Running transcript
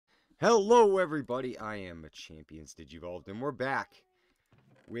Hello everybody, I am Machampions Digivolved, and we're back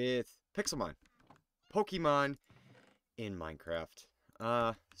with Pixelmon, Pokemon in Minecraft.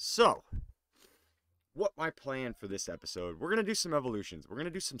 So, what my plan for this episode, we're going to do some evolutions. We're going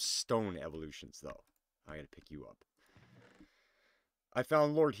to do some stone evolutions, though. I got to pick you up. I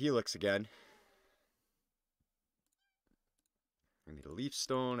found Lord Helix again. I need a leaf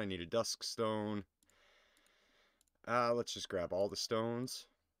stone, I need a dusk stone. Let's just grab all the stones.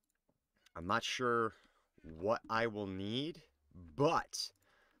 I'm not sure what I will need, but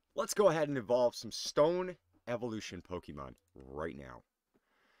let's go ahead and evolve some stone evolution Pokemon right now.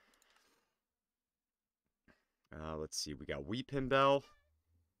 Let's see, we got Weepinbell.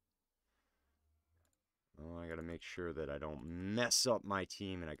 Oh, I gotta make sure that I don't mess up my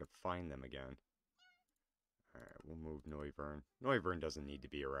team and I can find them again. Alright, we'll move Noivern. Noivern doesn't need to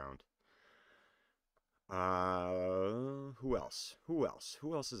be around. Who else? Who else?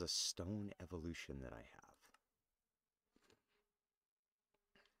 Who else is a stone evolution that I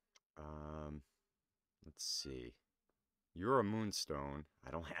have? Let's see. You're a moonstone.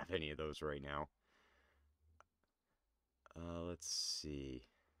 I don't have any of those right now. Let's see.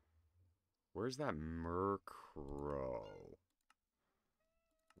 Where's that Murkrow?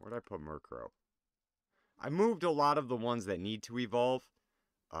 Where'd I put Murkrow? I moved a lot of the ones that need to evolve,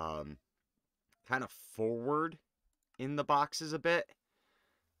 kind of forward in the boxes a bit,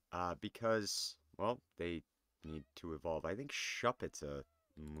 because, well, they need to evolve. I think Shuppet's a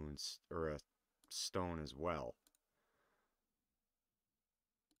or a stone as well.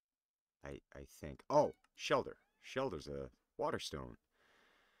 I think. Oh, Shelter. Shelter's a water stone.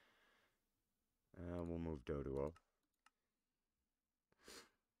 We'll move Doduo.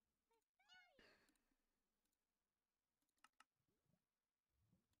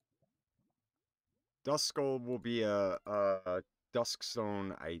 Duskull will be a Dusk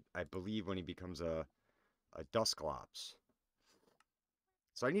Stone, I believe, when he becomes a Dusclops.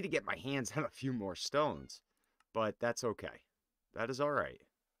 So I need to get my hands on a few more stones. But that's okay. That is alright.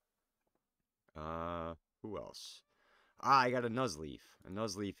 Who else? I got a Nuzleaf. A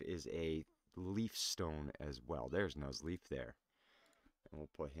Nuzleaf is a leaf stone as well. There's Nuzleaf there. And we'll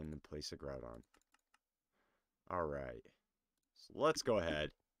put him in place of Groudon. Alright. So let's go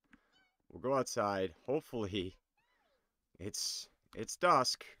ahead. We'll go outside. Hopefully, it's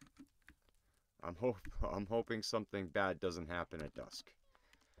dusk. I'm hoping something bad doesn't happen at dusk.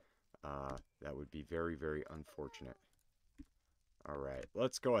 That would be very, very unfortunate. Alright,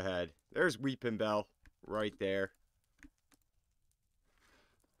 let's go ahead. There's Weepinbell right there.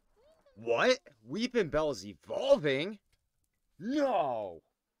 What? Weepinbell is evolving? No!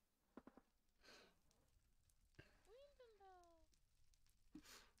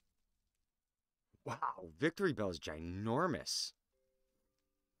 Wow, Victory Bell is ginormous.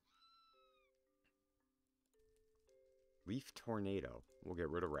 Leaf Tornado. We'll get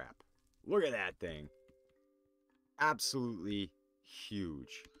rid of Wrap. Look at that thing. Absolutely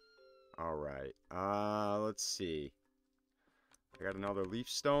huge. Alright. Let's see. I got another Leaf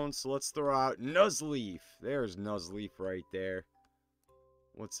Stone, so let's throw out Nuzleaf. There's Nuzleaf right there.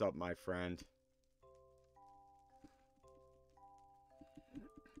 What's up, my friend?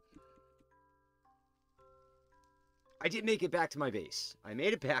 I did make it back to my base. I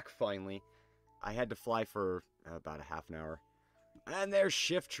made it back finally. I had to fly for about a half an hour. And there's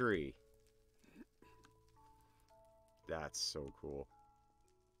Shiftry. That's so cool.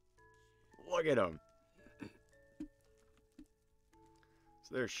 Look at him.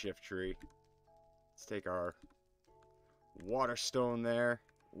 So there's Shiftry. Let's take our Water Stone there.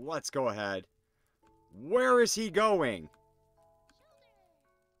 Let's go ahead. Where is he going?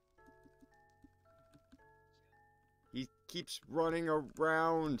 He keeps running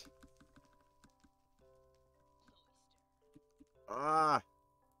around. Ah.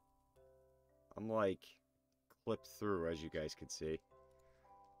 I'm like clipped through, as you guys can see.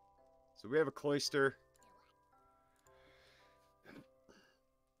 So we have a Cloyster.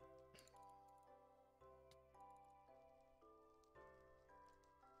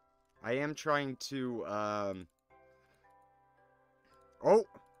 I am trying to, oh!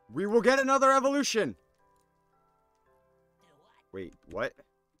 We will get another evolution! Wait, what?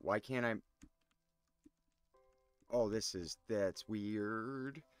 Why can't I... Oh, that's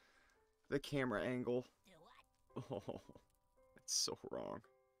weird. The camera angle. Oh, that's so wrong.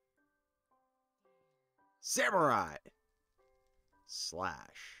 Samurai!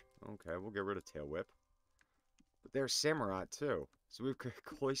 Slash. Okay, we'll get rid of Tail Whip. But there's Samurai, too. So we've got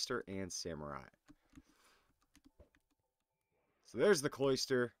Cloyster and Samurai. So there's the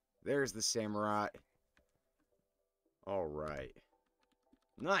Cloyster. There's the Samurai. Alright.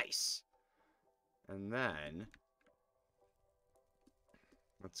 Nice. And then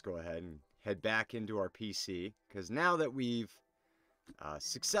let's go ahead and head back into our PC, because now that we've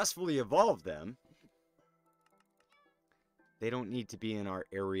successfully evolved them, they don't need to be in our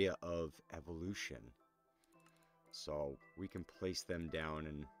area of evolution. So we can place them down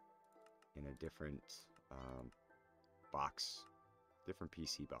in a different box, different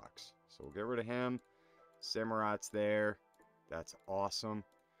PC box. So we'll get rid of him. Samurot's there. That's awesome.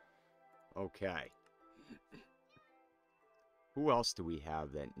 Okay. Who else do we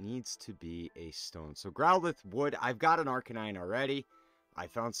have that needs to be a stone? So Growlithe wood. I've got an Arcanine already. I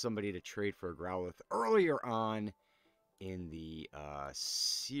found somebody to trade for a Growlithe earlier on in the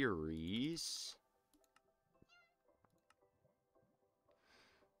series.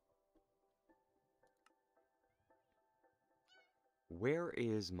 Where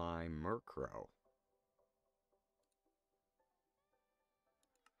is my Murkrow?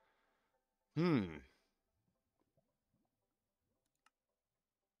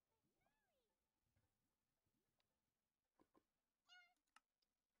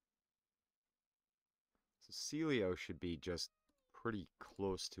 So Celio should be just pretty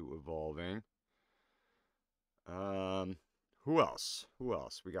close to evolving. Who else? Who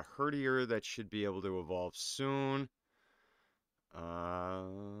else? We got Herdier that should be able to evolve soon.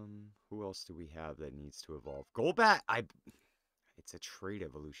 Who else do we have that needs to evolve? Golbat, it's a trait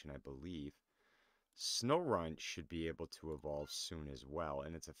evolution, I believe. Snorunt should be able to evolve soon as well,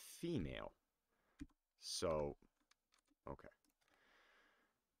 and it's a female. So, okay.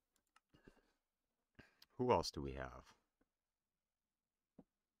 Who else do we have?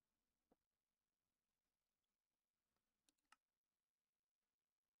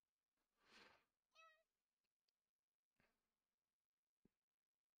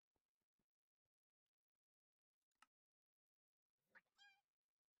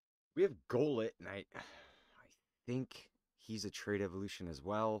 We have Golett, and I think he's a trait evolution as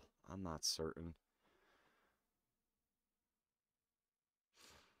well. I'm not certain.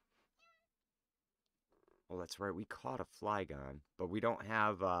 Oh, that's right. We caught a Flygon, but we don't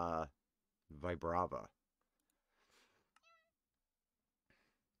have Vibrava.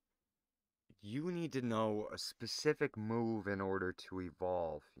 You need to know a specific move in order to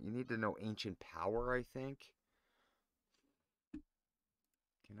evolve. You need to know Ancient Power, I think.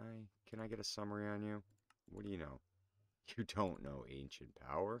 Can I get a summary on you? What do you know? You don't know Ancient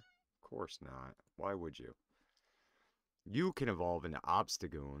Power? Of course not. Why would you? You can evolve into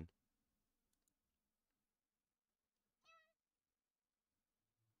Obstagoon.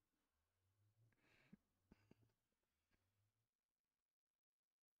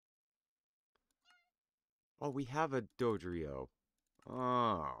 Oh, we have a Dodrio.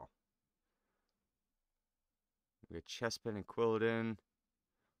 Oh. We got Chespin and Quilladin.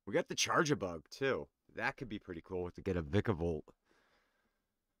 We got the Charjabug, too. That could be pretty cool to get a Vikavolt.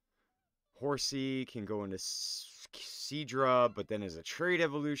 Horsey can go into Seadra, but then as a trait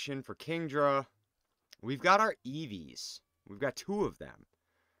evolution for Kingdra. We've got our Eevees. We've got 2 of them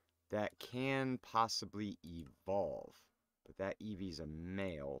that can possibly evolve. But that Eevee's a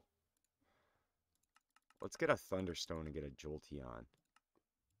male. Let's get a Thunderstone and get a Jolteon.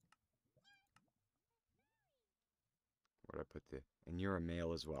 Where'd I put the... And you're a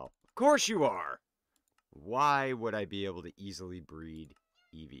male as well. Of course you are! Why would I be able to easily breed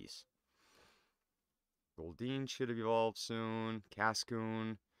Eevees? Goldeen should have evolved soon.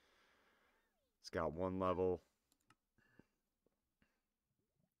 Cascoon. It's got 1 level.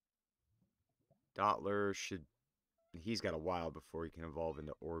 Dottler should... He's got a while before he can evolve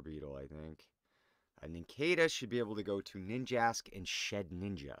into Orbeetle, I think. Nincada should be able to go to Ninjask and Shed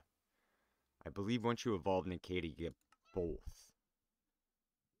Ninja. I believe once you evolve Nincada, you get both.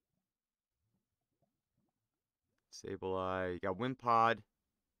 Sableye. You got Wimpod.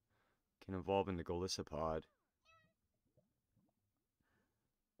 Can evolve into Golisopod.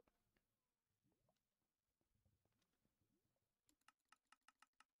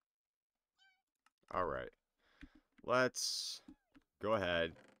 Alright. Let's go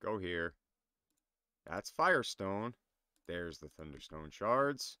ahead. Go here. That's Firestone. There's the Thunderstone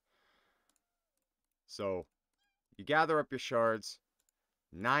shards. So, you gather up your shards.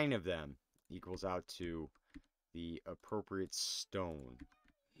 9 of them equals out to the appropriate stone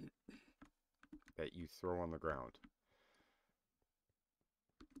that you throw on the ground.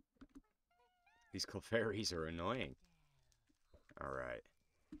 These Clefairies are annoying. Alright.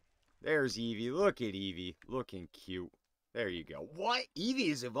 There's Eevee. Look at Eevee. Looking cute. There you go. What? Eevee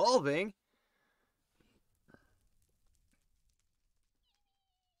is evolving?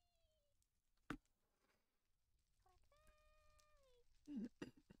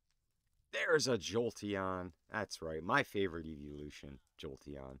 There's a Jolteon. That's right. My favorite evolution,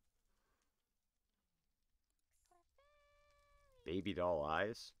 Jolteon. Baby doll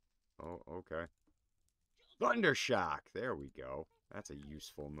eyes? Oh, okay. Thundershock. There we go. That's a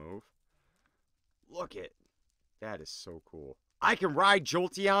useful move. Look it. That is so cool. I can ride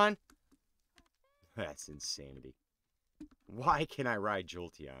Jolteon? That's insanity. Why can I ride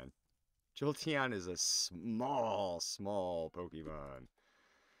Jolteon? Jolteon is a small Pokemon.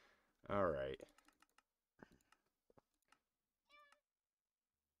 Alright.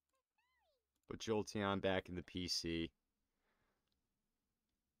 Put Jolteon back in the PC.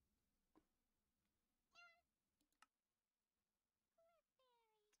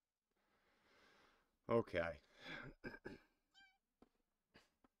 Okay.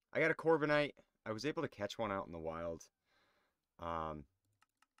 I got a Corviknight. I was able to catch one out in the wild. Um,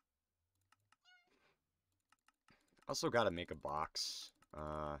 also got to make a box.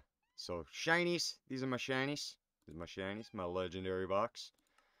 So shinies. These are my shinies. These are my shinies. My legendary box.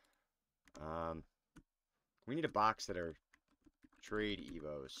 Um, we need a box that are trade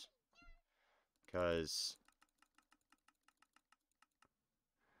evos. Because,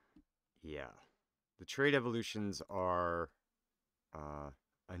 yeah. The trade evolutions are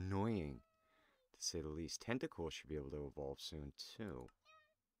annoying, to say the least. Tentacle should be able to evolve soon, too.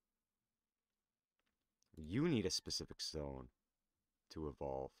 You need a specific zone to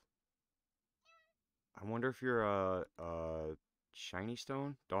evolve. I wonder if you're a shiny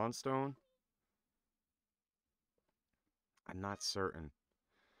stone? Dawnstone? I'm not certain.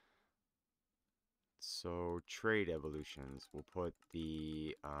 So, trade evolutions. We'll put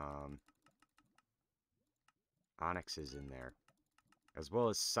the Onyxes in there. As well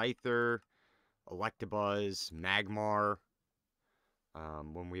as Scyther, Electabuzz, Magmar.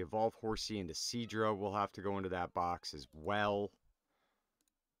 When we evolve Horsey into Seadra, we'll have to go into that box as well.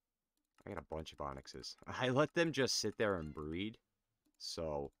 I got a bunch of Onyxes. I let them just sit there and breed.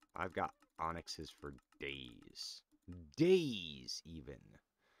 So, I've got Onyxes for days. Days, even.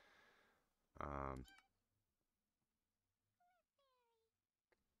 Um,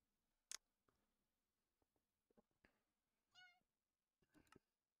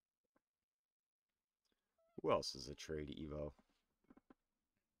 who else is a trade Evo?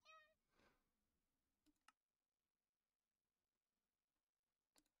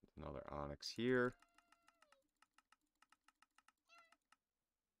 Another Onyx here.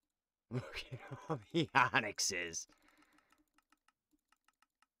 Look at all the Onyxes.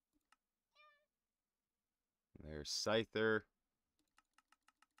 There's Scyther.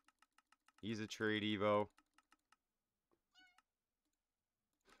 He's a trade Evo.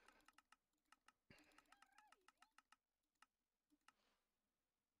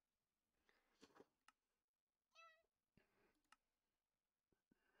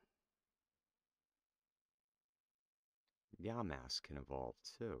 Yamask can evolve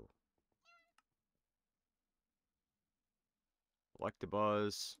too.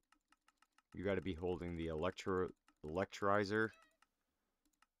 Electabuzz. You got to be holding the Electrizer.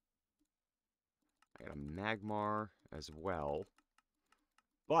 I got a Magmar as well.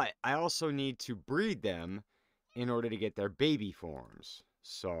 But I also need to breed them in order to get their baby forms.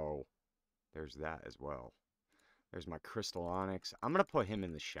 So, there's that as well. There's my Crystal Onyx. I'm going to put him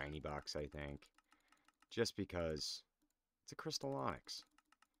in the shiny box, I think. Just because it's a Crystal Onyx.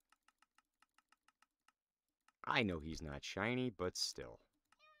 I know he's not shiny, but still.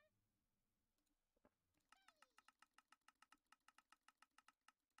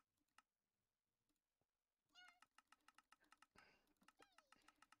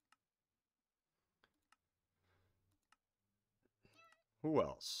 Who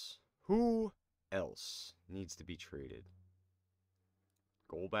else? Who else needs to be traded?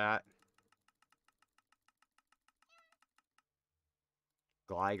 Golbat.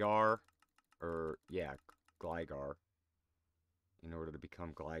 Gligar. Yeah, Gligar. In order to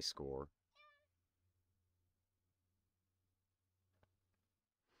become Gliscor.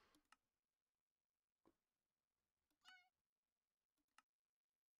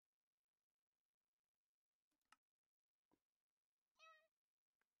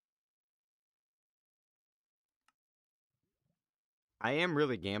 I am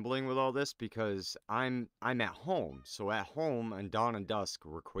really gambling with all this because I'm at home. So at home on dawn and dusk,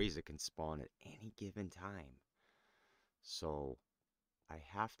 Rayquaza can spawn at any given time. So I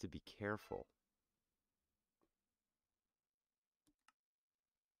have to be careful.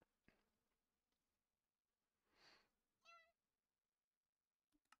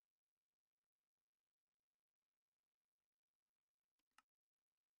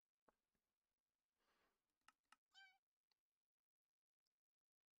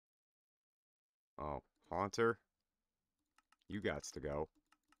 Oh, Haunter, you gots to go.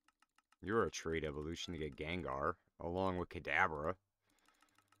 You're a trade evolution to get Gengar, along with Kadabra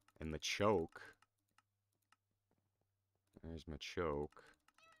and Machoke. There's Machoke.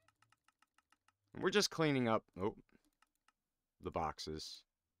 And we're just cleaning up the boxes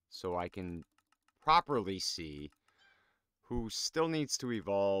so I can properly see who still needs to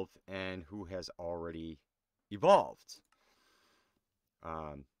evolve and who has already evolved.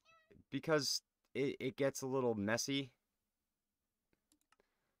 Because it gets a little messy.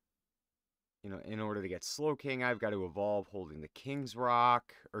 You know, in order to get Slowking, I've got to evolve holding the King's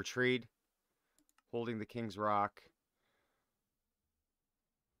Rock, or trade holding the King's Rock.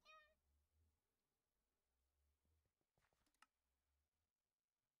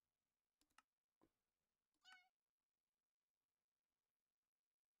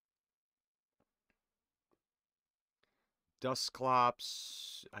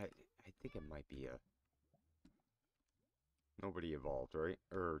 Dusclops, I think it might be a... Nobody evolved, right?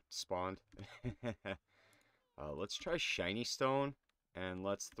 Or spawned. Let's try Shiny Stone, and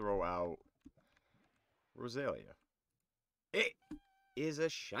let's throw out Rosalia. It is a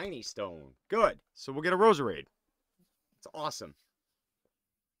Shiny Stone. Good. So we'll get a Roserade. It's awesome.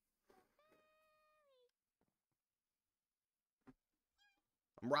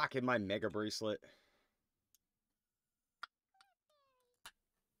 I'm rocking my Mega Bracelet.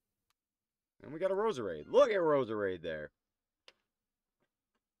 And we got a Roserade. Look at Roserade there.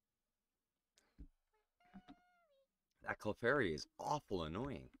 That Clefairy is awful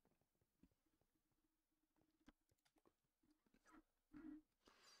annoying.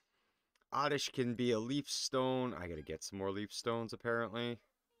 Oddish can be a Leaf Stone. I gotta get some more Leaf Stones, apparently.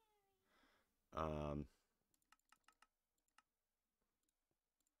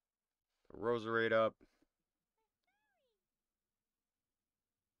 Roserade up.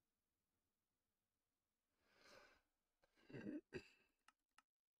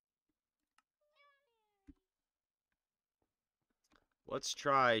 Let's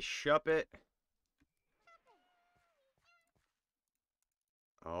try Shuppet.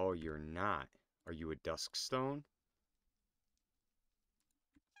 Oh, you're not. Are you a Duskstone?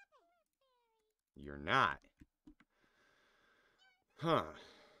 You're not. Huh.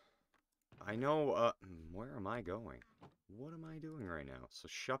 I know, where am I going? What am I doing right now? So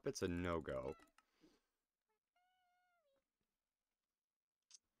Shuppet's a no-go.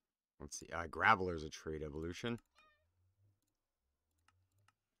 Let's see. Graveler's a trade evolution.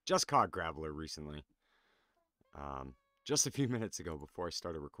 Just caught Graveler recently. Just a few minutes ago before I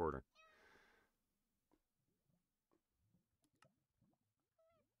started recording.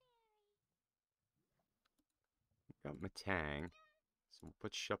 Got Matang. So we'll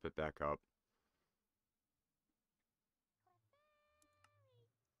put Shuppet back up.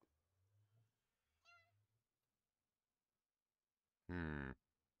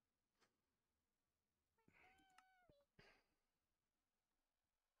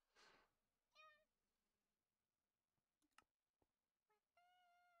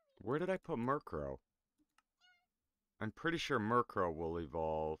 Where did I put Murkrow? I'm pretty sure Murkrow will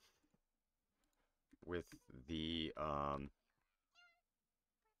evolve with the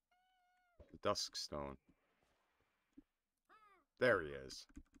Duskstone. There he is.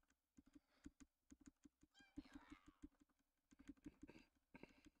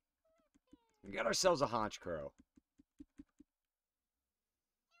 We got ourselves a Honchkrow.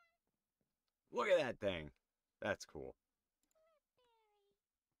 Look at that thing. That's cool.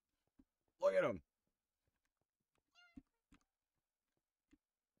 Look at him.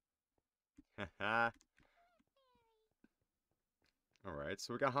 Haha. Alright,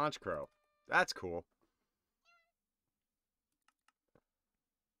 so we got Honchkrow. That's cool.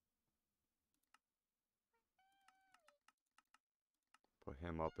 Put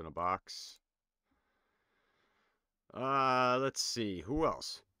him up in a box. Let's see. Who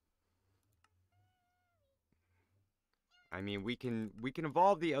else? I mean, we can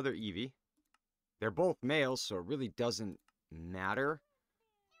evolve the other Eevee. They're both males, so it really doesn't matter.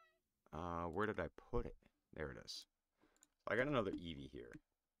 Where did I put it? There it is. I got another Eevee here.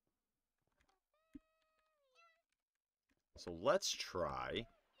 So let's try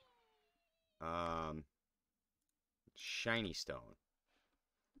Shiny Stone.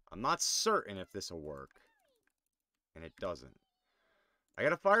 I'm not certain if this will work. And it doesn't. I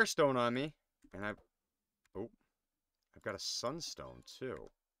got a Firestone on me. And I've got a Sunstone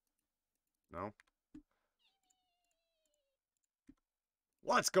too. No?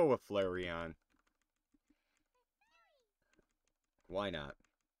 Let's go with Flareon. Why not?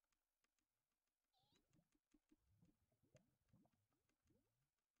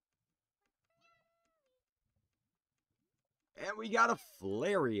 And we got a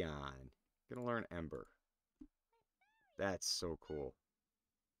Flareon. Gonna learn Ember. That's so cool.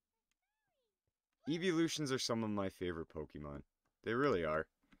 Evolutions are some of my favorite Pokemon. They really are.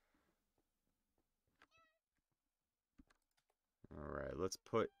 Alright, let's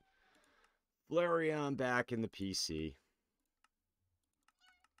put Flareon back in the PC.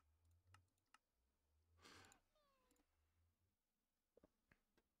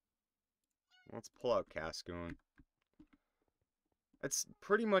 Let's pull out Cascoon. That's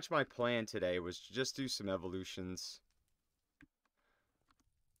pretty much my plan today, was to just do some evolutions.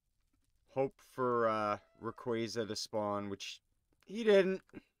 Hope for Rayquaza to spawn, which he didn't,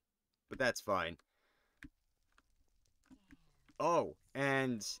 but that's fine. Oh,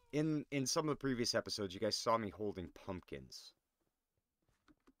 and in some of the previous episodes, you guys saw me holding pumpkins.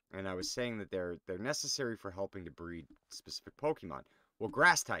 And I was saying that they're necessary for helping to breed specific Pokemon. Well,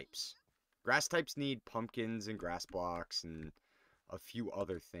 grass types. Grass types need pumpkins and grass blocks and a few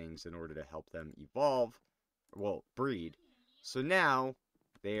other things in order to help them evolve. Well, breed. So now,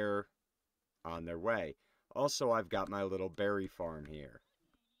 they're on their way. Also, I've got my little berry farm here.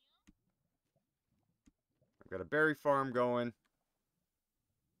 I've got a berry farm going.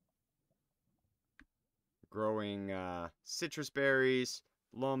 Growing citrus berries,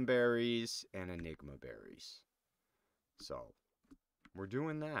 lum berries, and enigma berries. So, we're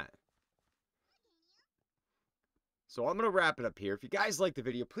doing that. So I'm going to wrap it up here. If you guys liked the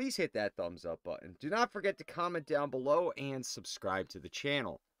video, please hit that thumbs up button. Do not forget to comment down below and subscribe to the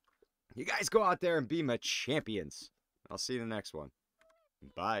channel. You guys go out there and be my champions. I'll see you in the next one.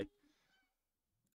 Bye.